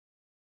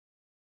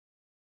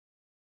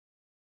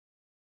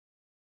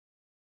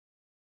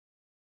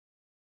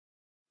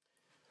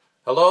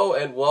Hello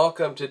and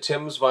welcome to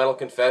Tim's Vinyl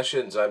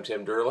Confessions. I'm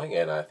Tim Durling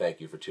and I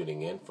thank you for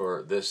tuning in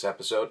for this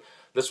episode.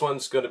 This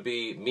one's going to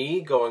be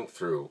me going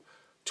through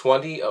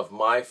 20 of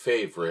my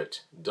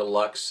favorite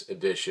deluxe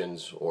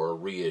editions or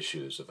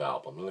reissues of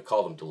albums. I'm going to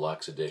call them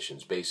deluxe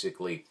editions.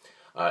 Basically,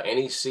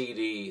 any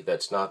CD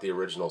that's not the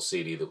original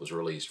CD that was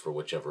released for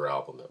whichever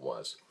album it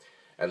was.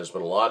 And there's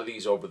been a lot of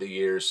these over the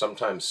years.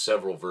 Sometimes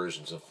several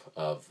versions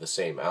of the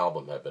same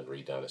album have been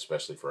redone,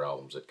 especially for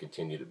albums that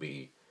continue to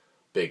be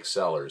big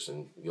sellers.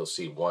 And you'll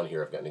see one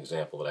here. I've got an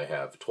example that I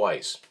have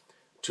twice.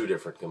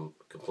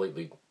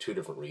 Completely two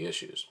different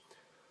reissues.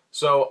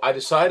 So I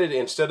decided,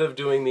 instead of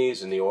doing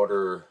these in the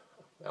order,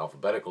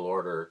 alphabetical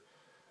order,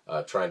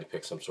 trying to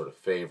pick some sort of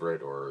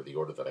favorite or the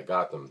order that I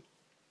got them,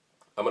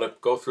 I'm going to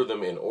go through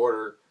them in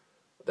order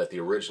that the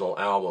original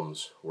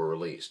albums were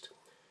released.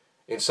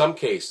 In some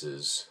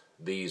cases,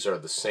 these are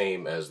the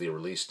same as the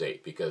release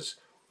date, because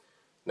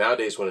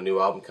nowadays when a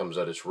new album comes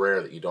out, it's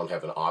rare that you don't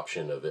have an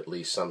option of at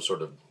least some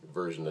sort of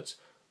version that's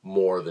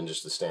more than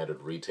just the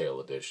standard retail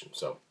edition.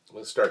 So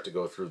let's start to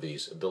go through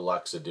these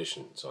deluxe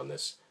editions on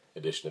this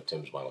edition of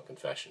Tim's Vinyl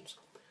Confessions.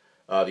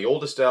 The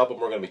oldest album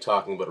we're going to be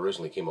talking about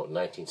originally came out in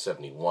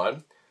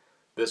 1971.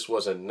 This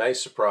was a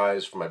nice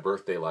surprise for my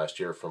birthday last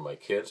year from my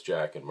kids,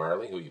 Jack and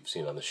Marley, who you've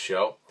seen on the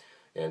show,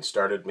 and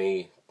started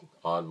me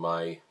on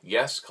my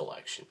Yes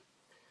collection.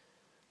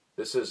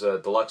 This is a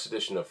deluxe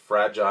edition of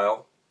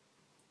Fragile.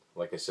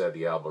 Like I said,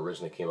 the album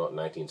originally came out in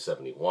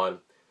 1971.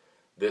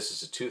 This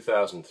is a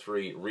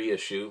 2003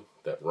 reissue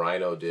that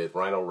Rhino did.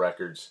 Rhino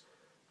Records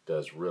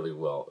does really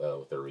well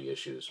with their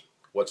reissues.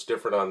 What's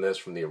different on this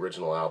from the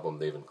original album,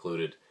 they've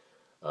included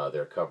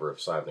their cover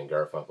of Simon &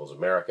 Garfunkel's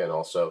America, and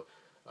also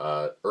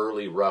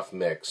early rough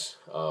mix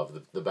of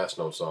the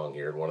best-known song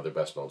here, and one of their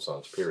best-known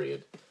songs,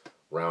 period,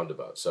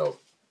 Roundabout. So,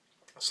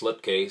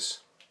 slipcase.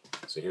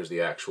 So here's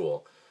the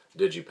actual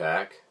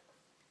digipack.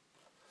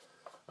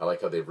 I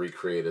like how they've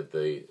recreated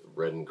the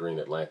red and green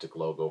Atlantic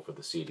logo for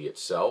the CD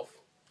itself.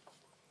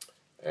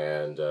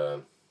 And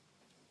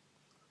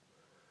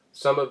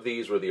some of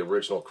these were the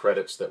original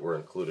credits that were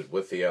included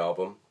with the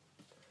album,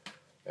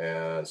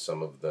 and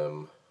some of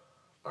them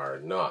are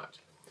not.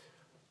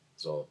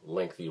 So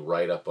lengthy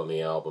write-up on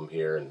the album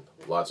here, and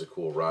lots of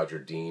cool Roger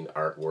Dean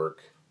artwork.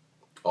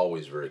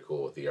 Always very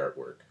cool with the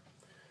artwork.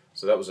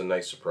 So that was a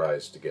nice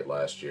surprise to get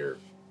last year,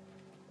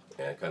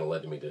 and it kind of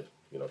led to me to,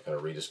 kind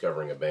of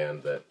rediscovering a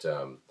band that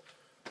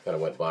kind of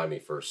went by me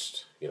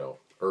first,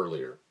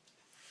 earlier.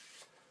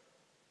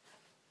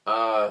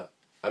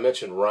 I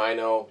mentioned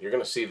Rhino. You're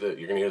going to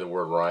hear the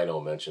word Rhino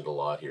mentioned a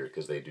lot here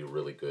because they do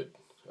really good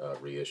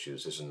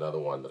reissues. This is another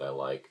one that I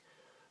like.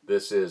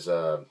 This is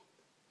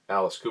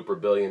Alice Cooper,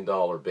 Billion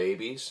Dollar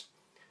Babies.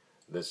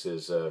 This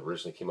is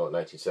originally came out in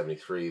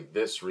 1973.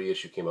 This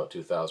reissue came out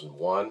in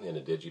 2001 in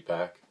a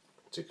digipack.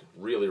 It's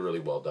really,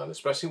 really well done,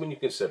 especially when you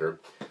consider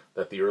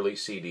that the early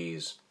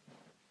CDs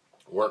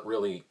weren't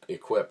really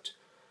equipped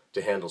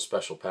to handle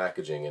special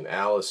packaging, and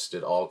Alice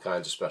did all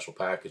kinds of special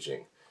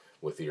packaging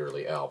with the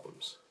early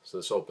albums. So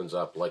this opens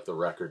up like the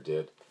record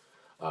did.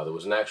 There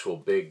was an actual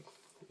big,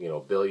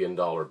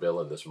 billion-dollar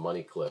bill in this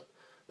money clip.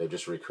 They've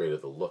just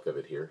recreated the look of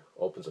it here.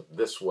 Opens up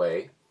this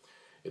way.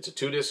 It's a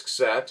 2-disc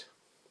set.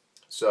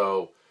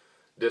 So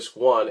disc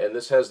 1, and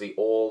this has the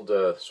old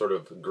sort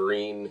of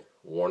green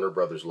Warner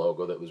Brothers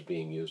logo that was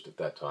being used at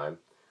that time.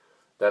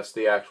 That's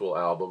the actual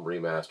album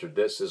remastered.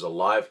 This is a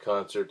live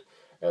concert,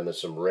 and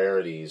there's some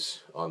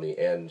rarities on the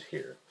end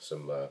here.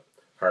 Some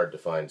hard to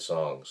find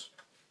songs.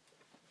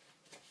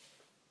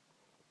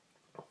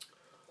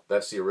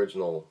 That's the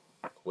original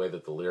way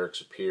that the lyrics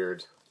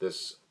appeared.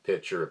 This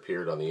picture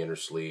appeared on the inner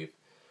sleeve.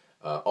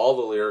 All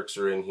the lyrics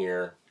are in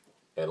here,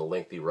 and a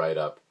lengthy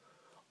write-up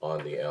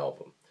on the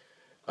album.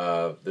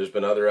 There's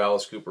been other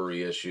Alice Cooper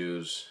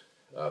reissues.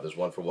 There's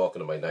one for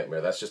Welcome to My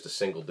Nightmare. That's just a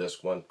single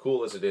disc one.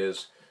 Cool as it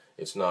is,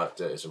 it's not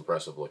as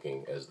impressive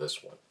looking as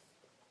this one.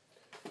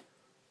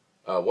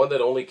 One that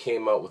only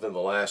came out within the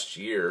last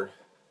year,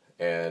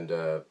 and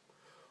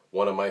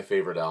one of my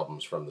favorite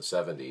albums from the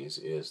 70s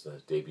is the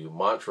debut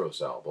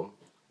Montrose album.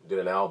 We did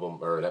an album,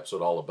 or an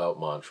episode all about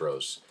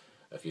Montrose.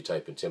 If you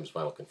type in Tim's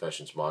Vinyl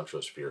Confessions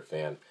Montrose, if you're a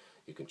fan,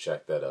 you can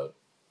check that out.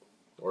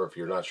 Or if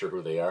you're not sure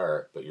who they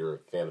are, but you're a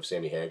fan of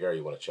Sammy Hagar,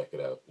 you want to check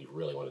it out. You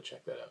really want to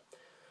check that out.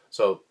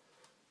 So,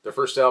 their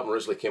first album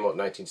originally came out in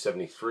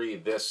 1973.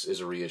 This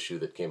is a reissue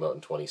that came out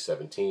in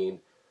 2017.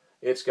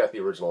 It's got the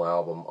original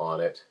album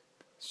on it.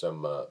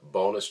 Some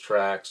bonus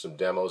tracks, some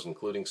demos,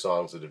 including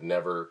songs that have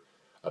never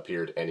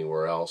appeared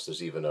anywhere else.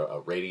 There's even a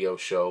radio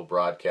show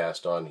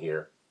broadcast on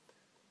here.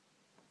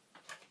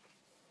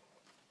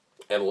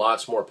 And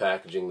lots more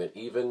packaging that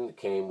even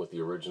came with the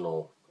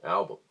original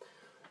album.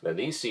 Now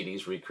these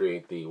CDs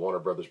recreate the Warner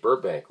Brothers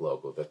Burbank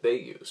logo that they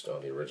used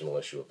on the original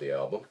issue of the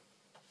album.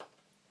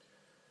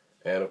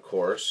 And of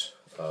course,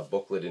 a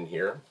booklet in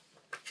here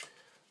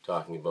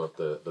talking about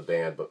the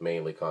band, but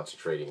mainly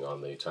concentrating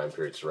on the time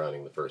period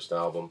surrounding the first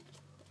album.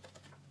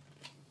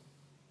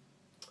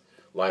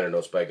 Liner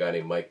notes by a guy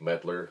named Mike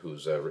Medler,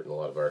 who's written a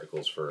lot of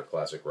articles for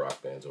classic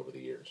rock bands over the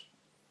years.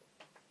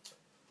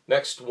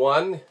 Next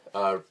one,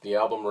 the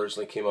album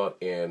originally came out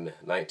in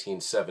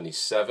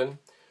 1977,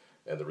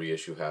 and the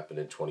reissue happened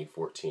in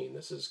 2014.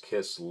 This is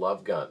Kiss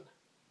Love Gun.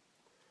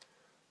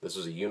 This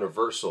is a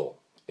Universal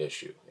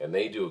issue, and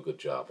they do a good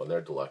job on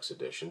their deluxe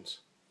editions.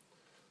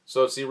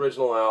 So it's the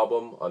original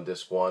album on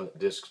disc 1.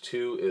 Disc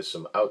 2 is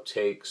some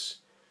outtakes,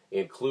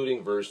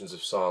 including versions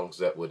of songs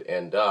that would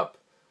end up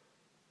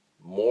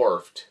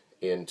morphed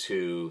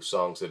into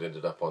songs that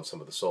ended up on some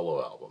of the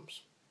solo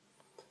albums.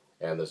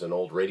 And there's an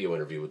old radio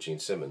interview with Gene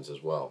Simmons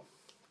as well.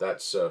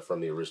 That's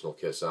from the original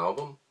Kiss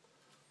album.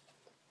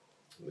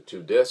 The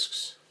 2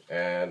 discs,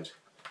 and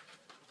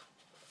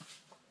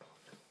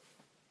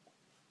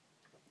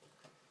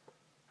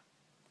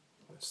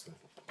that's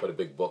quite a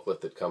big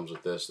booklet that comes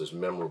with this. There's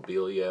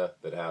memorabilia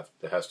that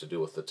has to do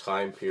with the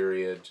time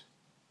period.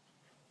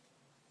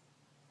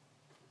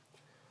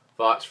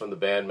 Thoughts from the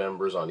band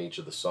members on each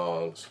of the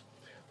songs.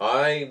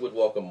 I would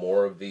welcome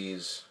more of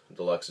these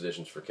deluxe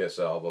editions for Kiss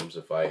albums.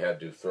 If I had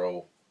to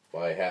throw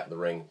my hat in the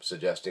ring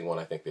suggesting one,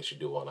 I think they should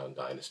do one on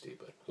Dynasty,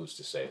 but who's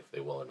to say if they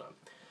will or not.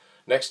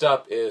 Next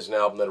up is an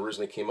album that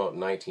originally came out in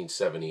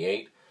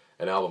 1978,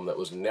 an album that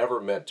was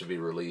never meant to be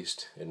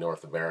released in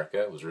North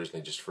America. It was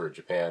originally just for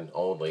Japan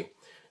only,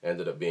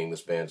 ended up being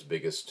this band's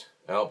biggest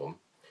album.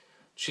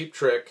 Cheap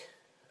Trick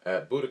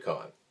at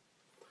Budokan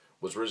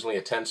was originally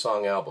a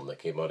 10-song album that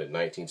came out in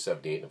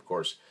 1978, and of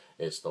course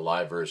it's the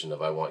live version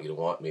of I Want You to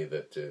Want Me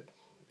that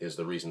is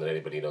the reason that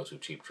anybody knows who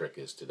Cheap Trick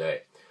is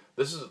today.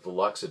 This is a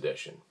deluxe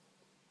edition.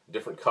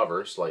 Different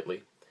cover,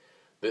 slightly.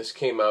 This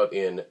came out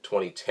in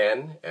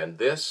 2010, and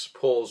this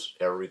pulls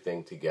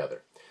everything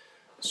together.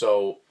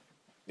 So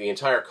the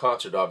entire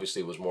concert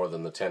obviously was more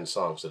than the 10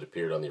 songs that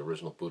appeared on the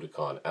original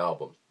Budokan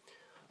album.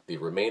 The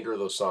remainder of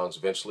those songs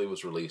eventually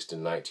was released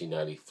in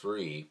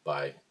 1993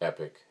 by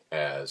Epic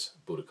as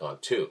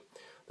Budokan 2.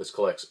 This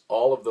collects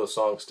all of those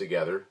songs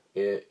together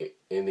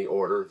in the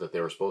order that they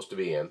were supposed to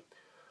be in.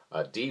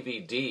 A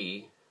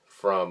DVD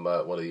from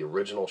one of the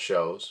original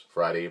shows,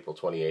 Friday, April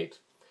 28th.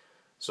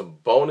 Some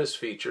bonus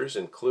features,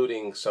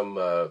 including some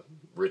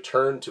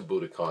return to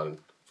Budokan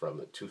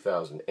from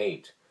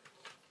 2008.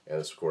 And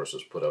this, of course,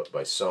 was put out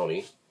by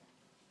Sony.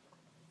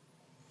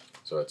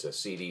 So it's a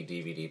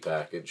CD-DVD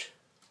package.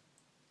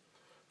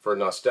 For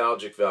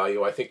nostalgic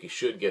value, I think you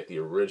should get the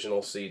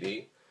original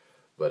CD.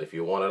 But if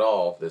you want it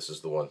all, this is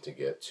the one to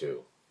get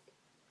too.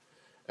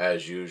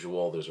 As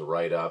usual, there's a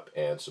write-up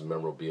and some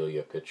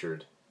memorabilia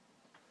pictured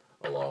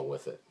along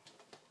with it.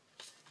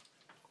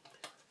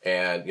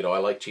 And, you know, I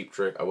like Cheap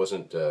Trick. I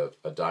wasn't a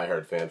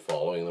diehard fan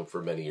following them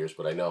for many years,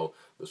 but I know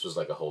this was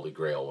like a holy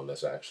grail when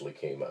this actually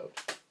came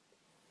out.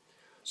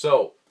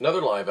 So,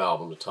 another live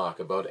album to talk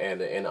about,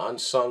 and an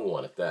unsung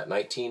one at that.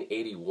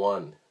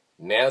 1981,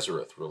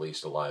 Nazareth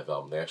released a live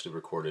album. They actually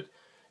recorded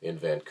in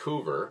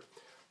Vancouver,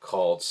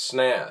 called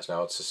Snaz.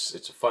 Now,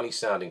 it's a funny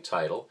sounding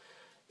title.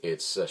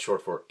 It's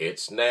short for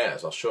It's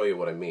Naz. I'll show you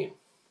what I mean.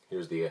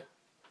 Here's the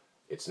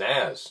It's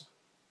Naz.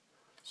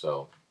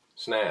 So,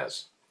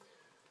 Snaz.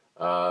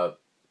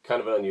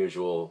 Kind of an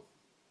unusual,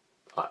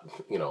 kind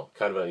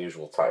of an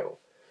unusual title.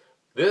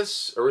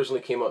 This originally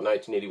came out in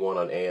 1981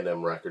 on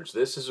A&M Records.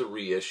 This is a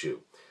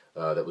reissue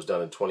that was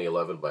done in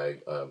 2011 by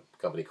a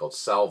company called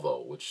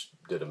Salvo, which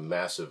did a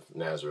massive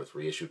Nazareth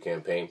reissue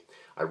campaign.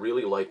 I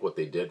really like what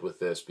they did with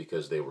this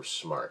because they were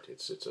smart.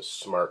 It's a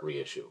smart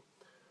reissue.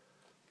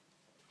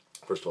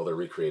 First of all, they're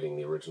recreating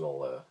the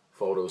original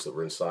photos that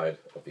were inside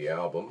of the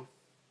album.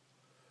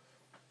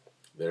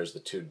 There's the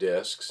 2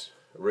 discs.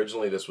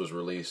 Originally, this was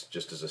released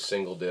just as a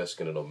single disc,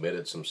 and it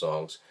omitted some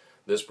songs.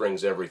 This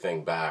brings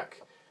everything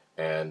back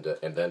and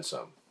then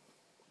some.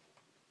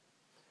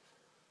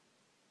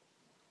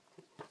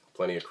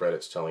 Plenty of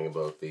credits telling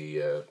about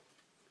the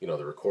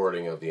the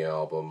recording of the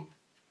album.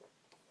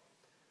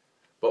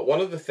 But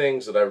one of the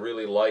things that I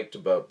really liked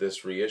about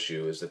this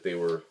reissue is that they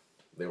were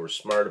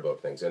smart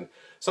about things. And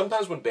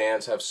sometimes when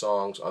bands have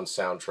songs on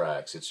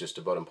soundtracks, it's just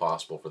about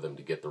impossible for them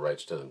to get the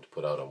rights to them to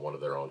put out on one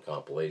of their own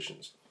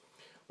compilations.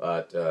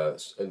 But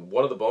and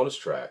one of the bonus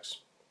tracks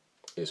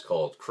is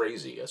called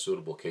Crazy, A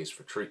Suitable Case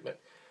for Treatment.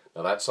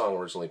 Now that song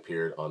originally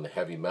appeared on the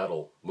Heavy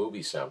Metal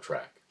movie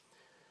soundtrack,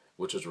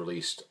 which was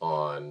released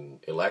on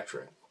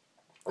Elektra.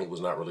 It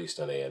was not released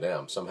on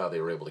A&M. Somehow they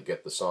were able to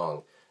get the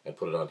song and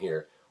put it on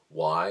here.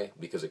 Why?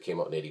 Because it came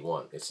out in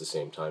 81. It's the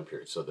same time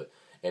period. So that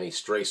any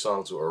stray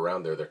songs that were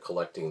around there, they're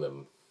collecting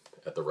them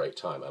at the right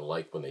time. I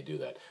like when they do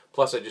that.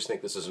 Plus, I just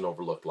think this is an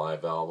overlooked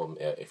live album.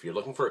 If you're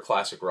looking for a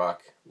classic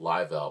rock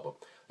live album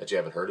that you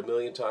haven't heard a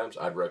million times,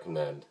 I'd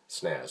recommend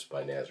Snaz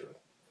by Nazareth.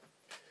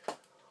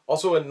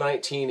 Also in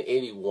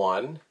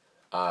 1981,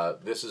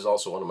 this is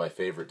also one of my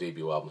favorite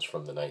debut albums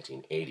from the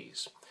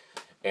 1980s.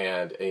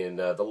 And in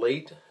the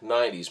late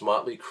 90s,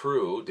 Motley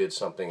Crue did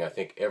something I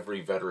think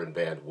every veteran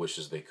band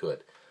wishes they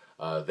could.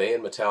 They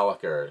and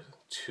Metallica are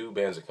 2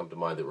 bands that come to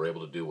mind that were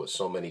able to do what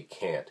so many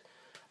can't.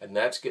 And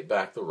that's get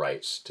back the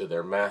rights to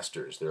their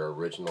masters, their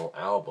original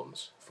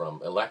albums from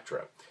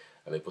Elektra.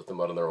 And they put them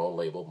out on their own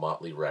label,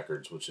 Motley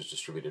Records, which is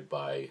distributed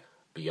by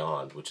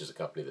Beyond, which is a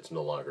company that's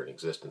no longer in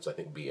existence. I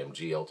think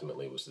BMG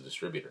ultimately was the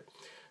distributor.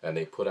 And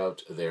they put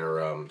out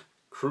their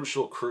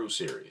Crucial Crew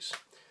series.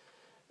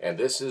 And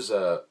this is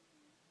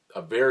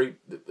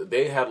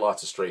they had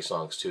lots of stray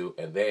songs too,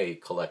 and they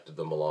collected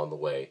them along the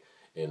way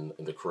in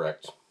the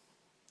correct,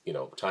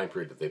 time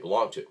period that they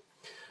belong to.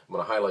 I'm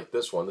going to highlight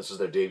this one. This is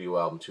their debut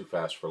album, Too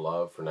Fast for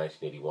Love, for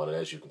 1981. And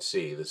as you can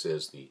see, this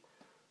is the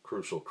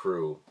Crucial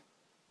Crew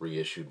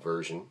reissued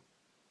version.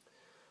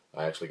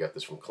 I actually got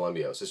this from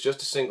Columbia House. It's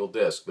just a single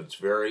disc, but it's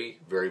very,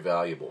 very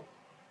valuable.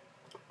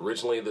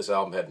 Originally, this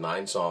album had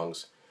 9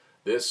 songs.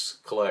 This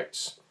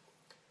collects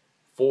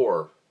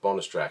 4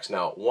 bonus tracks.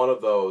 Now, one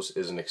of those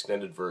is an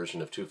extended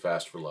version of Too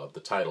Fast for Love, the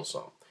title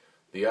song.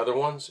 The other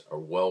ones are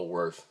well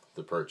worth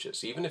the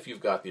purchase, even if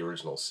you've got the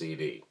original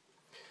CD.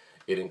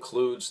 It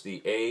includes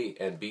the A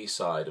and B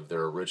side of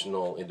their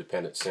original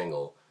independent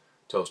single,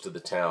 Toast to the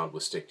Town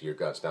with Stick to Your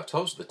Guns. Now,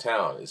 Toast to the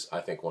Town is, I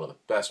think, one of the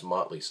best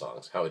Motley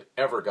songs. How it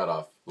ever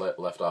got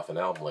left off an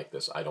album like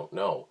this, I don't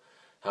know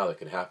how that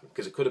could happen,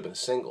 because it could have been a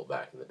single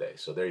back in the day.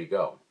 So there you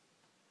go.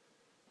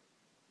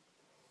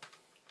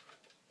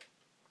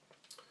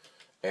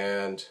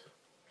 And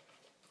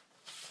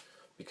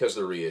because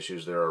they're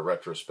reissues, there are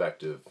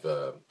retrospective,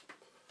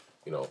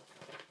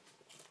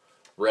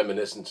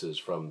 reminiscences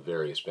from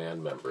various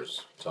band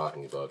members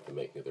talking about the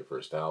making of their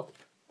first album.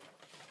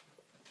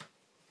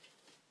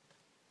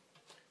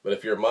 But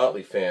if you're a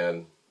Motley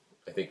fan,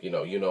 I think you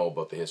know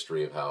about the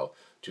history of how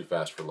Too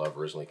Fast for Love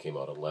originally came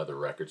out on Leather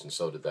Records, and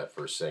so did that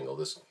first single.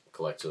 This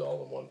collects it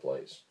all in one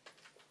place.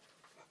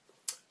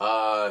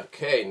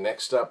 Okay,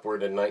 next up we're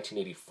in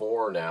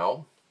 1984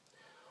 now.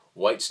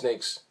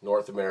 Whitesnake's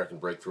North American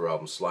breakthrough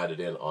album Slide It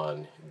In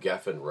on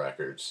Geffen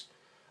Records,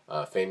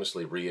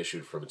 famously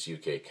reissued from its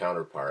UK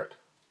counterpart,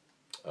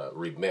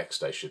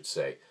 remixed I should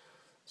say,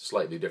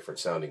 slightly different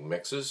sounding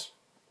mixes,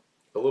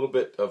 a little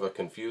bit of a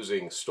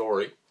confusing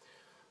story.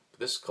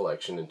 This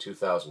collection in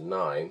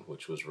 2009,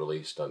 which was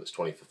released on its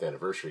 25th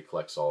anniversary,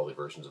 collects all the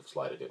versions of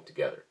Slide It In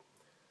together.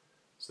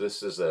 So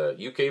this is a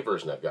UK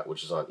version I've got,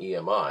 which is on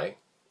EMI.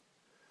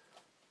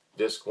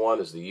 Disc 1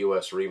 is the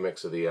US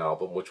remix of the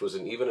album, which was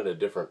even in a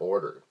different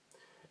order.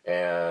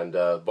 And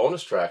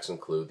bonus tracks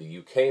include the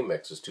UK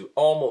mixes to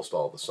almost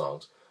all the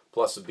songs,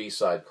 plus a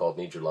B-side called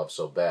Need Your Love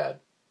So Bad.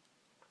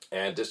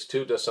 And Disc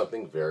 2 does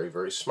something very,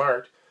 very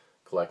smart.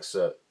 Collects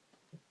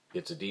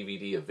it's a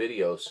DVD of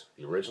videos,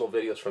 the original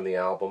videos from the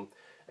album,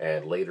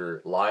 and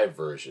later live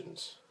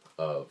versions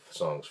of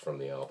songs from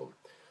the album.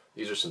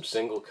 These are some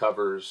single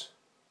covers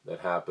that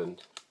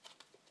happened,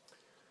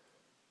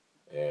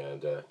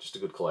 and just a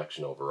good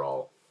collection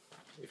overall.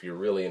 If you're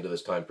really into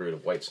this time period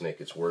of Whitesnake,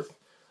 it's worth,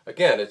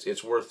 again,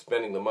 it's worth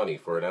spending the money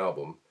for an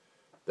album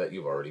that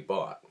you've already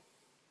bought.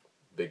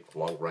 Big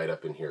long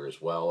write-up in here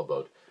as well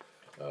about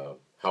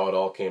how it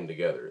all came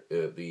together.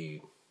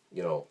 The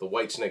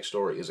Whitesnake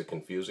story is a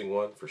confusing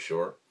one, for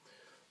sure.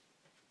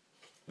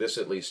 This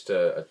at least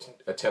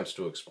attempts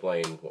to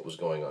explain what was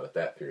going on at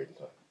that period in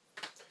time.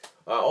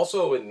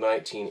 Also in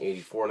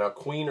 1984, now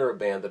Queen are a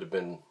band that have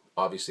been,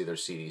 obviously their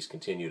CDs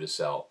continue to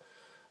sell.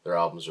 Their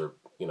albums are,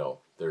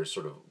 they're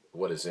sort of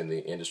what is in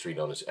the industry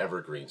known as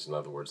evergreens. In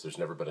other words, there's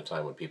never been a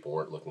time when people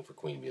weren't looking for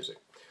Queen music.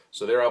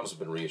 So their albums have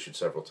been reissued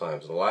several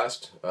times. And the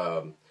last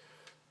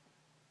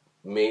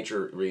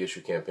major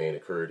reissue campaign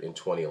occurred in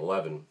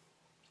 2011,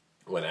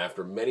 when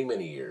after many,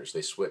 many years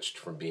they switched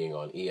from being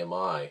on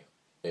EMI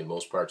in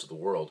most parts of the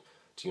world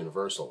to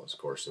Universal. And of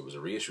course, it was a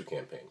reissue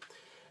campaign.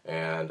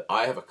 And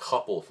I have a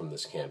couple from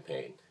this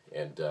campaign.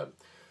 And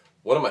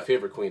one of my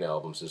favorite Queen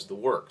albums is The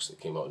Works, that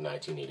came out in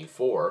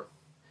 1984.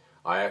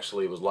 I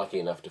actually was lucky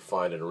enough to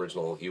find an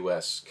original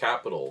US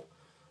Capitol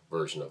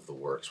version of The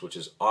Works, which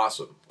is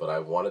awesome. But I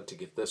wanted to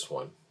get this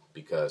one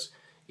because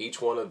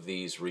each one of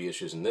these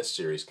reissues in this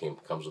series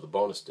comes with a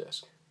bonus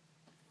disc.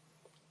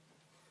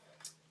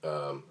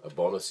 A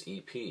bonus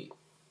EP,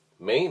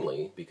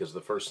 mainly because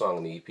the first song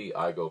on the EP,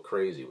 I Go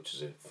Crazy, which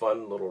is a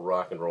fun little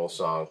rock and roll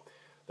song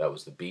that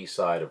was the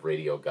B-side of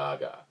Radio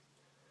Gaga.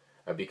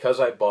 And because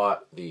I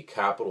bought the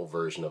Capitol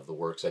version of The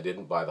Works, I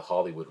didn't buy the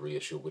Hollywood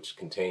reissue, which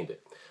contained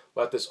it.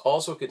 But this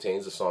also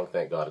contains the song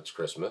Thank God It's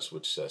Christmas,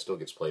 which still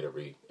gets played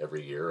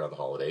every year on the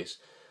holidays.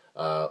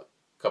 A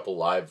couple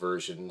live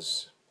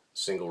versions,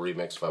 single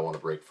remix if I want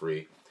to break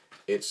free.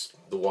 It's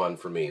the one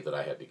for me that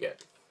I had to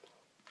get.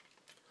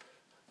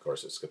 Of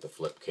course, it's got the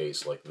flip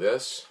case like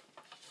this.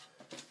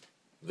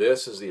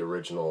 This is the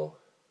original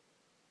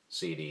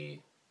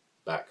CD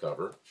back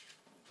cover.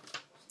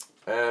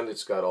 And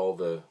it's got all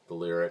the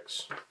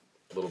lyrics,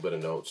 a little bit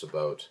of notes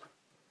about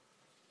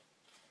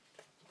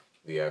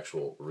the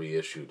actual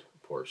reissued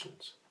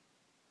portions.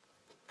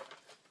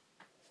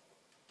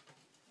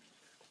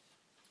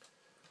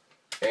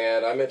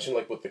 And I mentioned,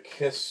 like with the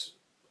Kiss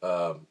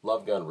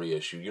Love Gun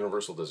reissue,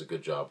 Universal does a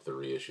good job with the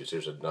reissues.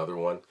 Here's another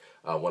one.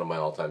 One of my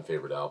all-time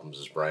favorite albums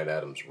is Bryan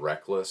Adams'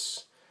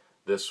 Reckless.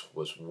 This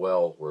was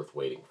well worth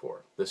waiting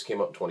for. This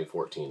came out in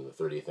 2014,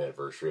 the 30th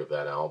anniversary of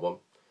that album.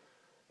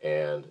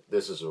 And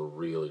this is a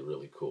really,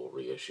 really cool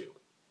reissue.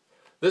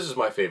 This is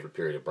my favorite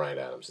period of Bryan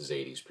Adams, his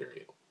 80s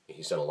period.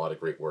 He's done a lot of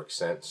great work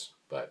since,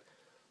 but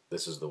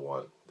this is the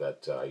one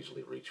that I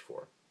usually reach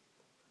for.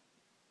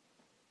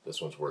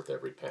 This one's worth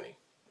every penny.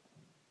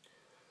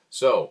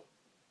 So,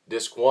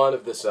 disc 1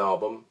 of this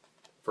album,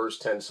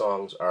 first 10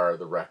 songs are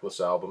the Reckless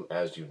album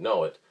as you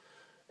know it,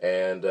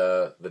 and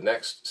the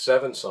next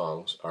 7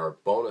 songs are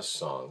bonus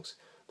songs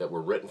that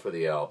were written for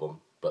the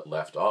album but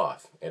left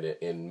off, and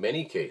in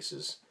many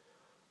cases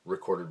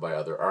recorded by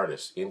other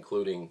artists,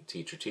 including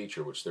Teacher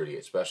Teacher, which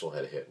 38 Special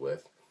had a hit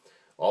with.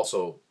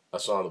 Also, a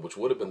song which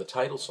would have been the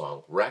title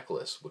song,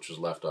 Reckless, which was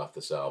left off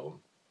this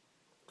album.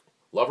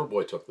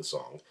 Loverboy took the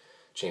song,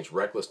 changed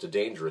Reckless to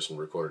Dangerous, and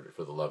recorded it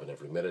for the Love in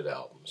Every Minute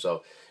album.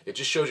 So it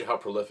just shows you how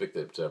prolific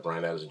that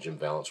Bryan Adams and Jim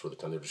Vallance were at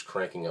the time. They were just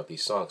cranking out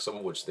these songs, some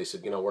of which they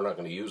said, we're not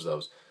going to use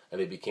those, and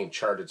they became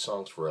charted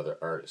songs for other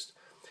artists.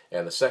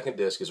 And the second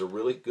disc is a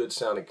really good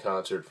sounding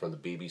concert from the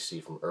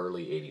BBC from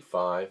early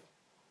 '85.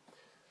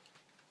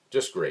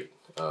 Just great.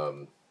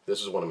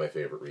 This is one of my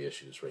favorite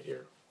reissues right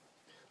here.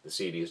 The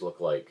CDs look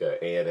like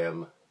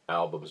A&M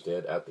albums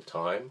did at the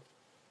time.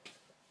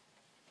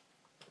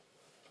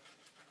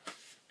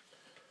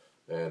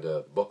 And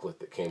a booklet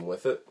that came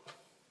with it.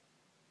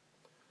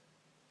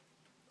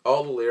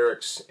 All the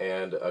lyrics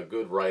and a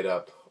good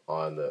write-up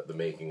on the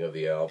making of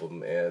the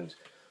album, and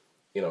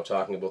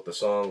talking about the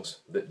songs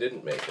that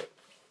didn't make it.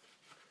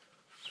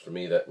 For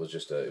me, that was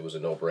just it was a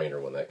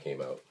no-brainer when that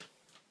came out.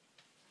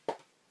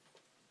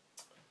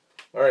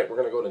 Alright, we're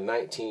going to go to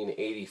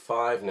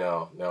 1985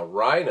 now. Now,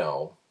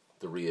 Rhino,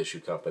 the reissue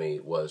company,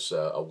 was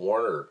a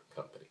Warner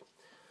company.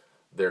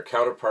 Their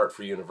counterpart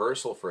for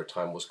Universal for a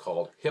time was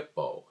called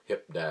Hippo,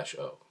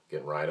 Hip-O.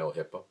 Again, Rhino,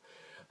 Hippo.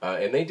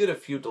 And they did a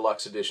few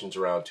deluxe editions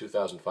around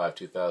 2005,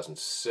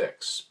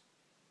 2006.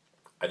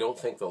 I don't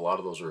think that a lot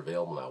of those are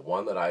available now.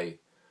 One that I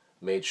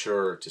made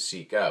sure to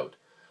seek out,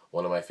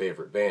 one of my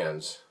favorite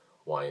bands,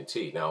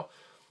 Y&T. Now,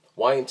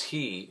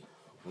 Y&T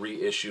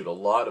reissued a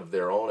lot of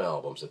their own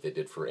albums that they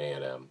did for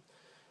A&M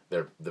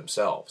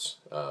themselves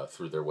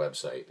through their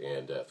website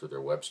and through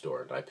their web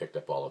store, and I picked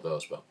up all of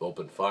those. But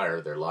Open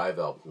Fire, their live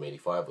album from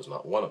 '85, was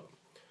not one of them.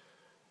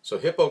 So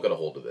Hippo got a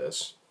hold of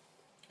this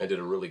and did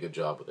a really good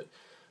job with it.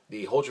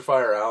 The Hold Your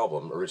Fire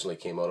album originally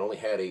came out, only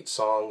had 8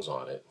 songs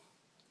on it,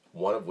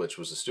 one of which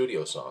was a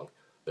studio song,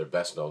 their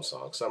best known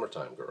song,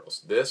 Summertime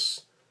Girls.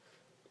 This,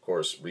 of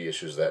course,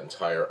 reissues that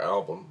entire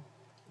album.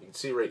 You can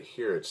see right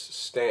here it's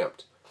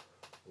stamped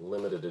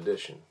limited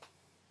edition.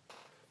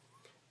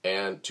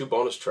 And 2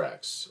 bonus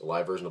tracks, a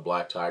live version of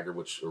Black Tiger,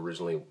 which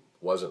originally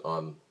wasn't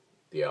on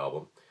the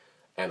album,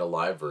 and a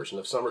live version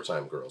of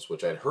Summertime Girls,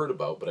 which I'd heard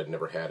about but I'd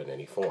never had in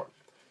any form.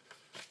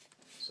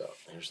 So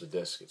here's the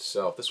disc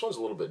itself. This one's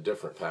a little bit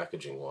different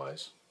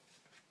packaging-wise.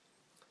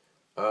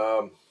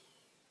 A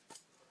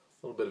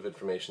little bit of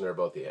information there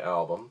about the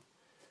album.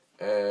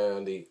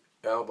 And the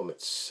album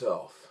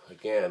itself,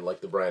 again,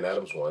 like the Bryan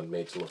Adams one,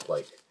 made to look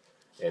like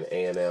an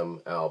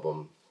A&M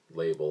album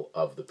label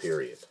of the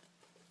period.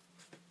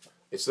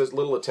 It's this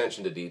little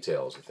attention to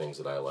details, the things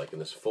that I like.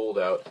 And this fold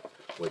out,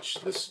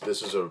 which this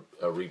is a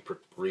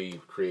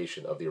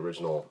recreation of the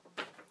original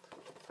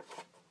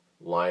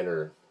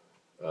liner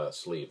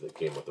sleeve that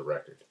came with the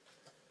record.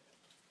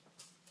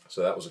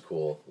 So that was a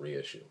cool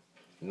reissue.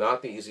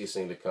 Not the easiest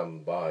thing to come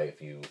by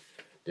if you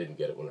didn't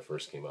get it when it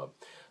first came out.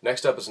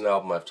 Next up is an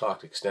album I've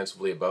talked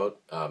extensively about.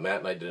 Matt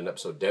and I did an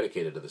episode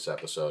dedicated to this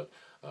episode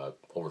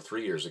over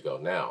 3 years ago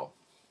now.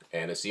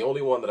 And it's the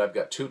only one that I've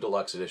got 2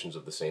 deluxe editions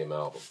of the same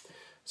album.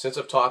 Since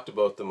I've talked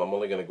about them, I'm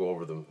only going to go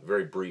over them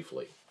very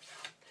briefly.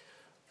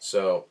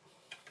 So,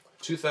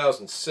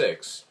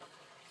 2006,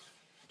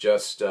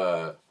 just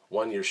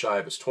 1 year shy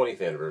of its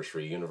 20th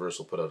anniversary,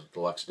 Universal put out a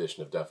deluxe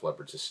edition of Def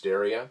Leppard's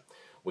Hysteria.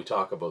 We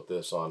talk about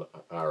this on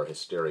our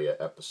Hysteria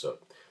episode.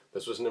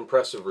 This was an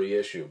impressive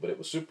reissue, but it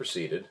was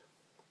superseded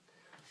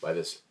by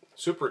this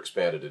super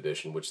expanded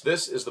edition, which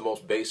this is the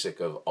most basic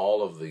of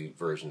all of the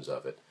versions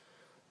of it.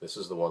 This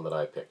is the one that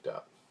I picked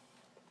up.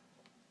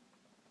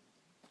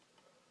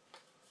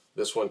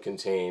 This one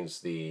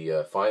contains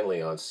the,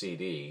 finally on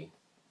CD,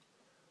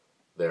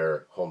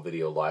 their home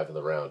video Live in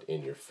the Round,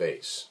 In Your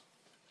Face.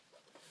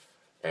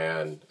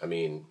 And, I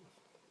mean,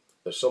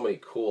 there's so many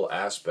cool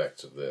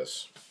aspects of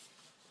this.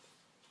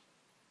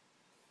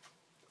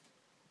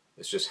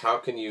 It's just how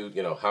can you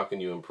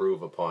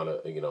improve upon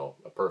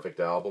a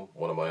perfect album,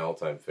 one of my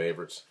all-time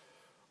favorites.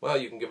 Well,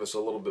 you can give us a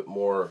little bit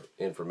more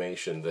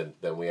information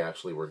than we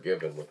actually were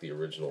given with the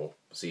original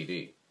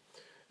CD.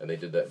 And they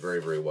did that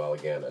very, very well.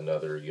 Again,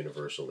 another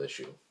Universal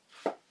issue.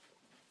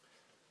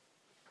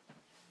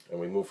 And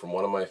we move from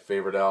one of my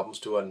favorite albums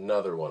to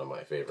another one of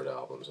my favorite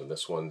albums. And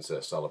this one's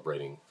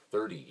celebrating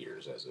 30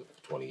 years as of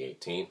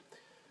 2018.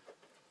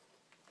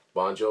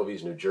 Bon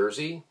Jovi's New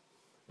Jersey.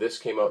 This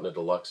came out in a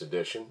deluxe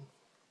edition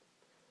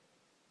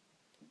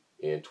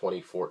in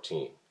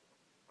 2014.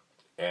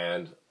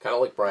 And kind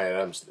of like Bryan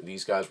Adams,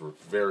 these guys were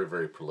very,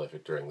 very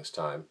prolific during this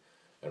time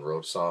and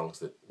wrote songs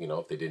that,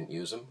 if they didn't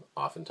use them,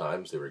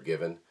 oftentimes they were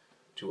given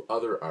to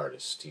other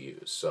artists to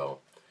use. So,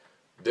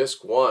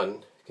 disc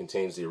 1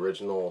 contains the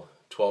original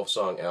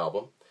 12-song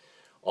album.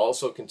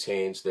 Also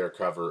contains their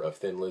cover of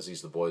Thin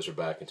Lizzy's The Boys Are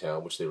Back in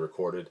Town, which they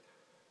recorded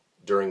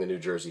during the New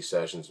Jersey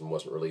sessions and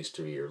wasn't released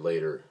 2 years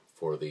later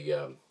for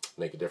the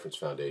Make a Difference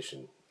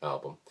Foundation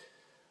album.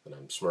 And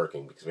I'm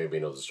smirking because maybe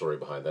you know the story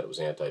behind that. It was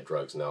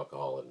anti-drugs and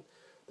alcohol and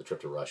the trip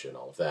to Russia and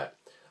all of that.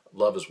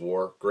 Love is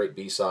War, great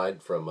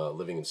B-side from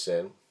Living in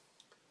Sin.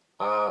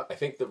 I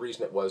think the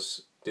reason it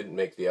didn't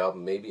make the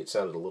album, maybe it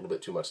sounded a little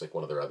bit too much like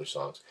one of their other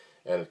songs.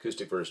 And an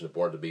acoustic version of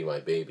Born to Be My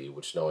Baby,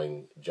 which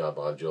knowing John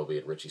Bon Jovi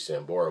and Richie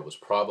Sambora was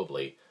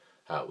probably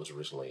how it was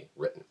originally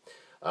written.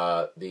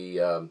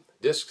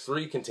 Disc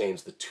 3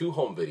 contains the 2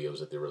 home videos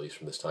that they released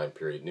from this time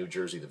period, New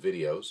Jersey the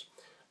Videos,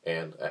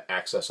 and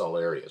Access All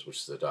Areas, which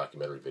is a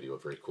documentary video, a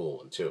very cool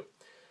one too.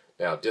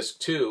 Now, Disc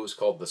 2 is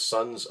called the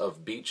Sons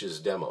of Beaches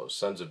Demos.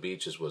 Sons of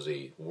Beaches was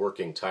a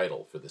working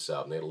title for this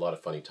album. They had a lot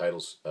of funny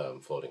titles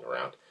floating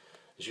around.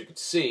 As you can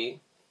see,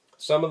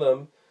 some of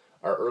them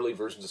are early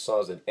versions of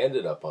songs that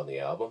ended up on the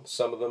album.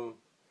 Some of them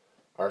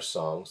are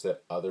songs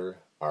that other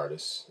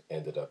artists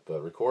ended up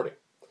recording.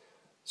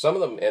 Some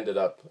of them ended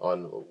up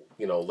on,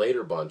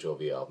 later Bon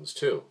Jovi albums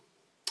too.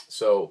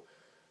 So,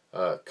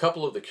 a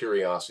couple of the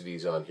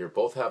curiosities on here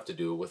both have to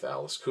do with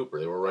Alice Cooper.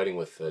 They were writing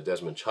with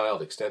Desmond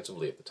Child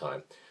extensively at the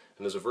time.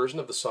 And there's a version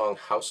of the song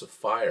House of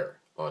Fire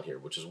on here,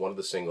 which is one of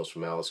the singles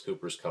from Alice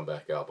Cooper's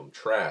comeback album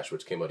Trash,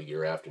 which came out a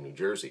year after New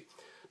Jersey.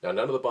 Now,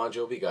 none of the Bon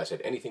Jovi guys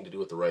had anything to do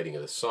with the writing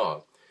of this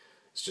song.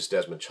 It's just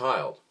Desmond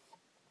Child.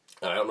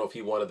 And I don't know if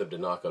he wanted them to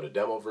knock out a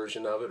demo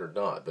version of it or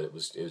not, but it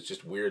was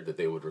just weird that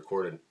they would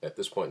record it at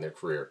this point in their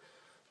career.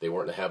 They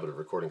weren't in the habit of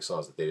recording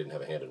songs that they didn't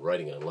have a hand in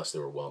writing in unless they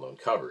were well-known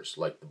covers,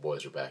 like The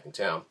Boys Are Back in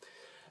Town.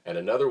 And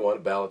another one,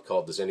 a ballad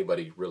called Does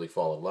Anybody Really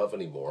Fall in Love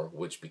Anymore,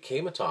 which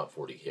became a top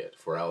 40 hit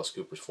for Alice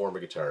Cooper's former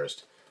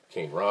guitarist,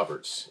 Kane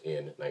Roberts,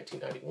 in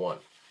 1991.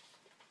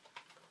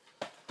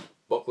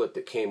 Booklet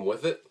that came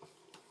with it.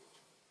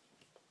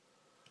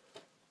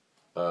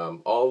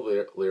 All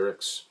the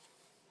lyrics,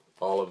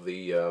 all of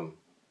the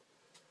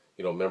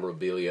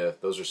memorabilia.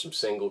 Those are some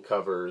single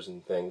covers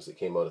and things that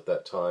came out at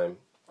that time.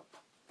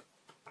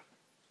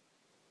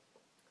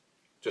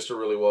 Just a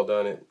really well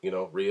done,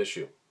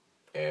 reissue,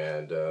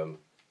 and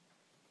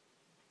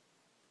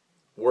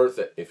worth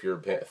it if you're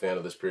a fan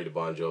of this period of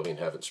Bon Jovi and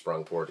haven't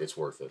sprung for it. It's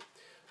worth it.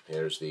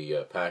 Here's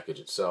the package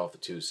itself, the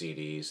 2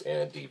 CDs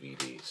and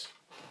DVDs,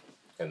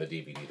 and the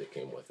DVD that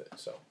came with it.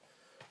 So,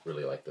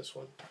 really like this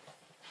one.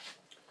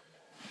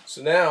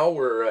 So now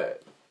we're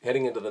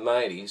heading into the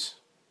 90s.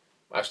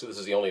 Actually, this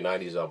is the only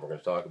 90s album we're going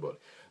to talk about.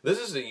 This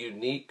is a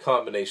unique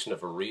combination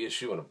of a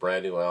reissue and a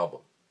brand new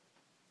album.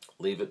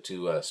 Leave it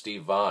to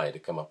Steve Vai to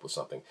come up with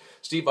something.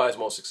 Steve Vai's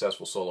most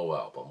successful solo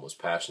album was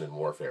Passion and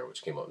Warfare,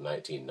 which came out in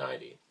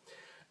 1990.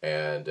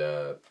 And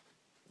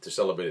to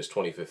celebrate his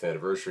 25th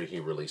anniversary, he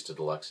released a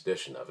deluxe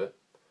edition of it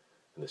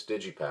in this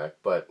digipack.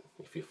 But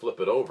if you flip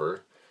it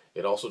over,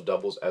 it also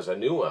doubles as a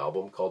new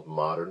album called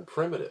Modern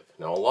Primitive.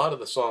 Now, a lot of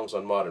the songs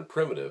on Modern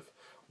Primitive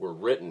were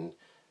written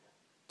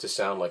to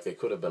sound like they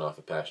could have been off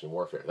of Passion and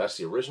Warfare. That's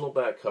the original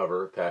back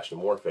cover of Passion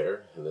and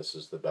Warfare, and this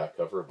is the back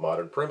cover of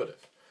Modern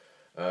Primitive.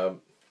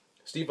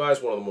 Steve Vai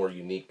is one of the more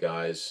unique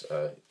guys.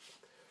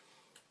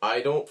 I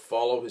don't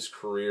follow his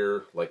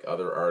career like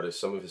other artists.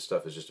 Some of his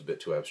stuff is just a bit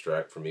too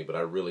abstract for me, but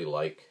I really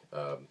like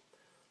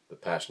the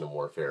Passion and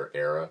Warfare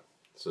era.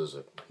 So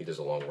he does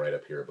a long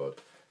write-up here about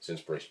his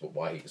inspiration, but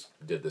why he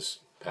did this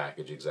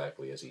package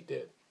exactly as he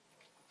did.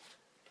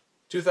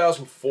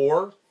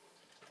 2004,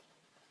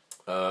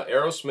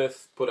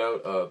 Aerosmith put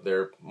out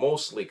their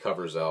mostly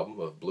covers album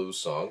of blues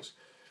songs,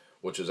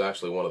 which is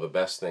actually one of the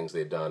best things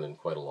they've done in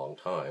quite a long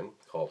time,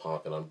 called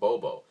Honkin' on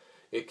Bobo.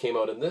 It came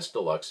out in this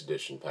deluxe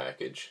edition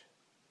package.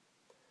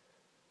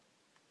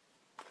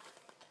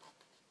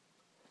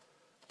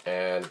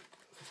 And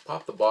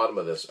pop the bottom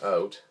of this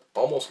out,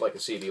 almost like a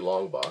CD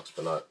long box,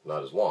 but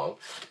not as long.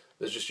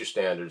 This is just your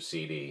standard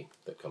CD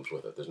that comes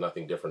with it. There's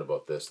nothing different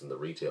about this than the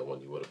retail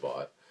one you would have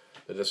bought.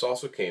 But this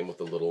also came with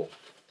a little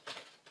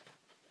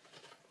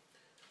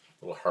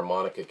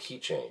harmonica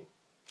keychain.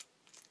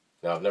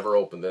 Now, I've never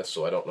opened this,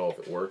 so I don't know if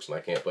it works, and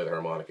I can't play the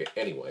harmonica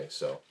anyway,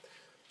 so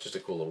just a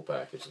cool little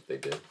package that they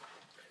did.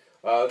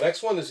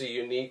 Next one is a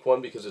unique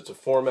one because it's a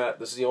format.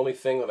 This is the only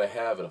thing that I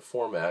have in a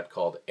format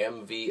called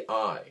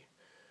MVI,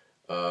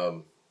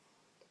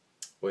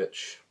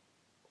 which...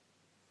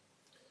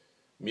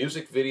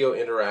 Music Video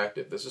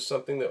Interactive. This is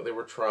something that they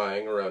were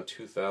trying around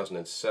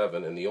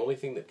 2007, and the only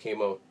thing that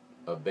came out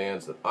of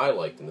bands that I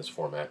liked in this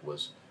format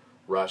was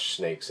Rush,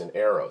 Snakes, and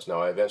Arrows.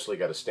 Now, I eventually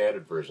got a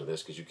standard version of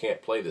this because you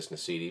can't play this in a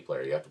CD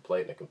player. You have to play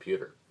it in a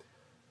computer.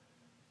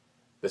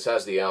 This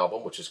has the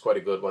album, which is quite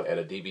a good one, and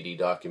a DVD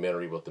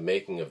documentary about the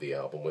making of the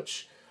album,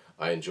 which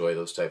I enjoy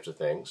those types of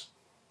things.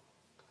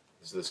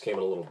 So this came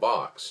in a little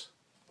box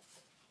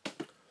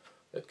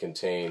that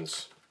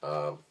contains...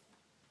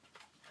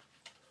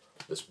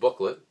 this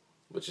booklet,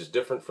 which is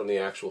different from the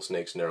actual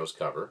Snakes and Arrows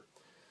cover.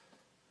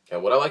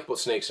 And what I like about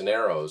Snakes and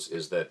Arrows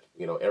is that,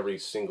 every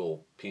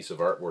single piece of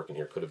artwork in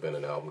here could have been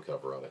an album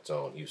cover on its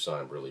own. Hugh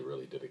Syme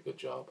really did a good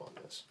job on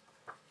this.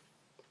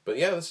 But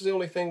yeah, this is the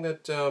only thing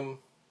that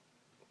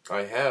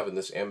I have in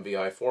this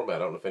MVI format. I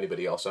don't know if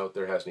anybody else out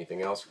there has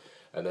anything else.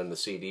 And then the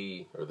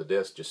CD or the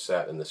disc just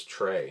sat in this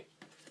tray.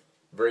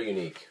 Very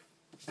unique.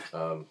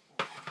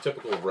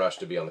 Typical of Rush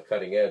to be on the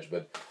cutting edge,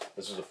 but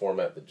this is a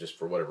format that just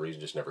for whatever reason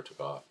just never took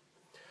off.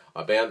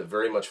 A band that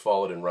very much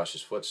followed in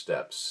Rush's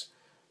footsteps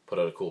put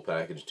out a cool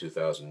package in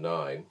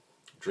 2009,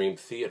 Dream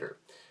Theater.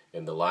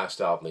 And the last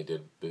album they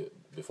did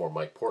before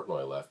Mike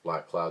Portnoy left,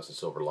 Black Clouds and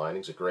Silver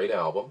Linings, a great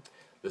album.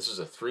 This is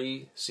a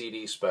 3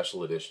 CD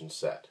special edition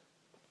set.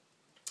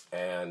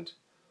 And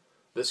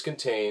this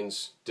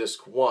contains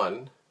disc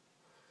 1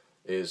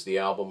 is the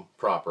album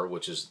proper,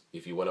 which is,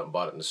 if you went up and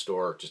bought it in the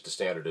store, just a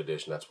standard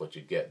edition, that's what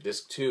you'd get.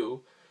 Disc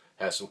 2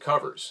 has some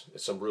covers.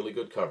 It's some really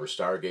good covers.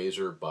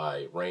 Stargazer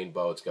by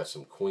Rainbow. It's got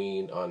some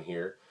Queen on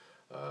here,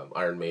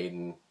 Iron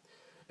Maiden.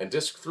 And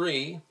disc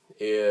 3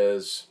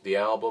 is the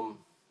album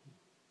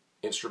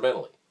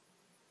instrumentally.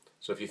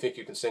 So if you think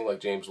you can sing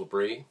like James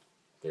LaBrie,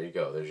 there you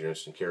go. There's your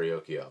instant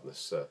karaoke album.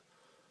 This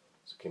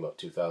came out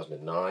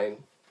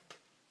 2009.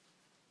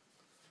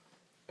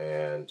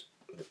 And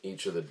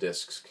each of the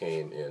discs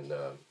came in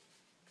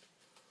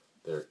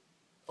their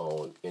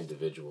own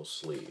individual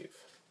sleeve.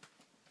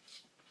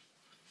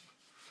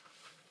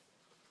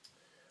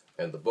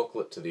 And the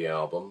booklet to the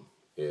album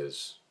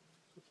is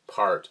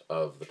part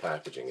of the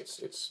packaging.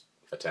 It's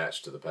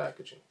attached to the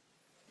packaging.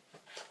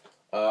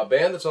 A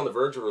band that's on the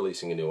verge of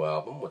releasing a new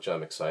album, which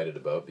I'm excited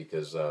about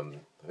because I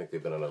think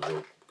they've been on a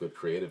real good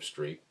creative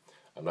streak.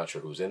 I'm not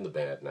sure who's in the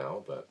band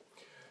now, but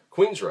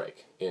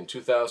Queensryche in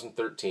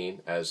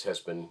 2013, as has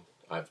been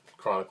I've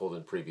chronicled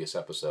in previous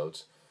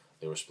episodes.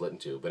 They were split in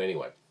two. But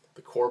anyway,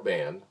 the core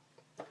band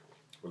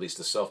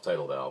released a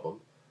self-titled album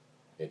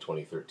in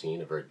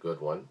 2013, a very good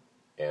one.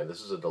 And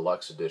this is a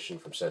deluxe edition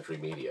from Century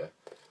Media.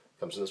 It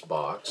comes in this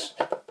box,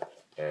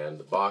 and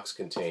the box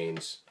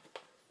contains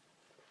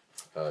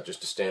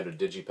just a standard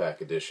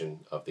digipack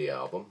edition of the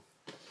album.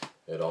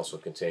 It also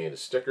contained a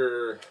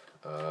sticker,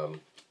 a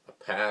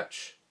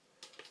patch,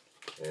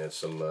 and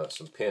some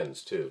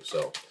pins too.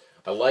 So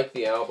I like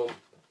the album.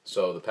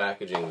 So the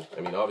packaging,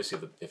 I mean, obviously,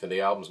 if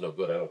the album's no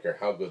good, I don't care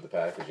how good the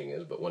packaging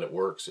is, but when it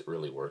works, it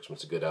really works. When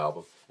it's a good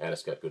album and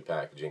it's got good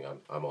packaging,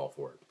 I'm all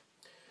for it.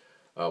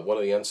 One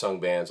of the unsung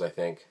bands, I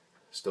think,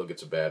 still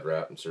gets a bad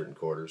rap in certain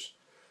quarters.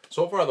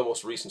 So far, the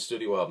most recent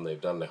studio album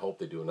they've done, and I hope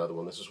they do another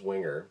one, this is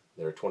Winger,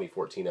 their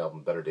 2014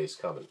 album, Better Days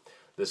Coming.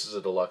 This is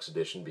a deluxe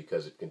edition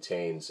because it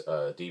contains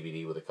a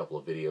DVD with a couple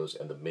of videos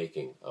and the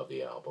making of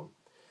the album.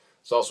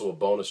 It's also a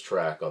bonus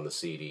track on the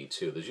CD,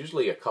 too. There's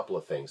usually a couple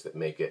of things that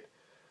make it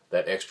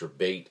that extra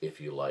bait,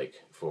 if you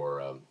like,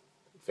 for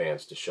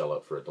fans to shell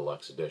out for a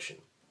deluxe edition.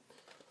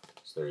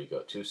 So there you go,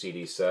 2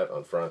 CD set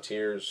on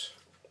Frontiers,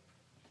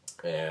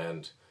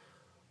 and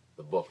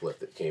the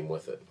booklet that came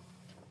with it.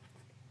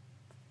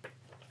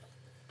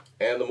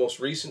 And the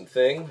most recent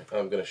thing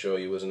I'm going to show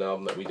you is an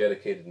album that we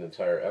dedicated an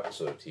entire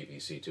episode of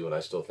TVC to, and I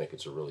still think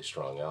it's a really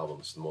strong album.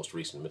 It's the most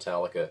recent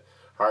Metallica,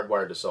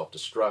 Hardwired to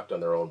Self-Destruct on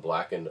their own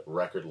Blackened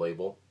record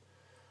label.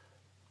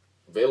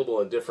 Available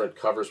in different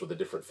covers with a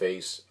different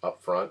face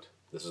up front.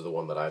 This is the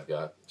one that I've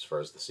got as far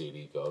as the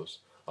CD goes.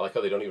 I like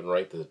how they don't even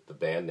write the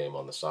band name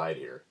on the side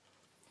here.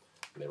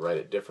 And they write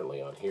it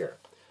differently on here.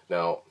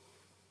 Now,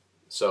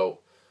 so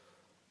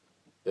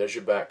there's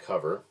your back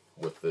cover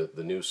with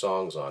the new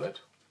songs on it.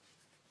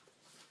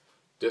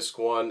 Disc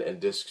 1 and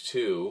Disc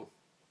 2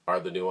 are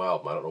the new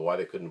album. I don't know why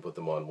they couldn't put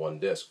them on one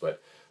disc,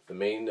 but the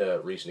main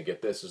reason to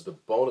get this is the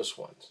bonus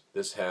ones.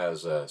 This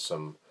has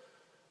some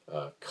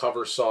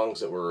cover songs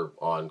that were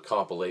on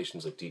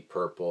compilations like Deep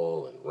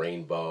Purple and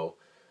Rainbow,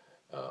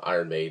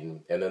 Iron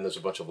Maiden, and then there's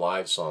a bunch of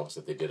live songs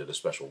that they did at a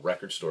special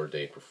Record Store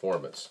Day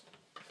performance.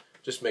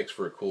 Just makes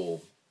for a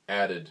cool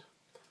added,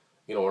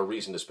 a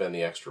reason to spend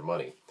the extra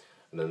money.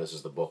 And then this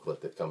is the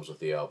booklet that comes with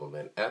the album,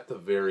 and at the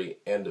very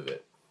end of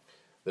it,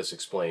 this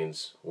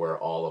explains where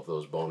all of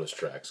those bonus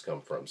tracks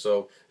come from.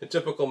 So, in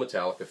typical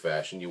Metallica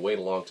fashion, you wait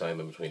a long time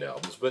in between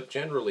albums, but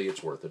generally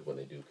it's worth it when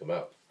they do come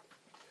out.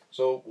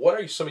 So, what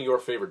are some of your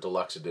favorite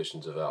deluxe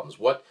editions of albums?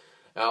 What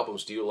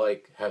albums do you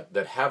like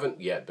that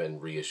haven't yet been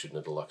reissued in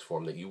a deluxe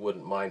form that you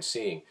wouldn't mind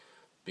seeing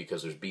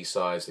because there's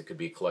B-sides that could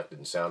be collected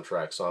in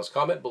soundtrack songs?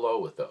 Comment below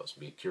with those.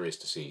 Be curious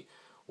to see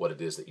what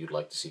it is that you'd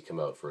like to see come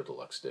out for a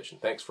deluxe edition.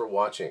 Thanks for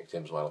watching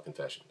Tim's Vinyl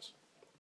Confessions.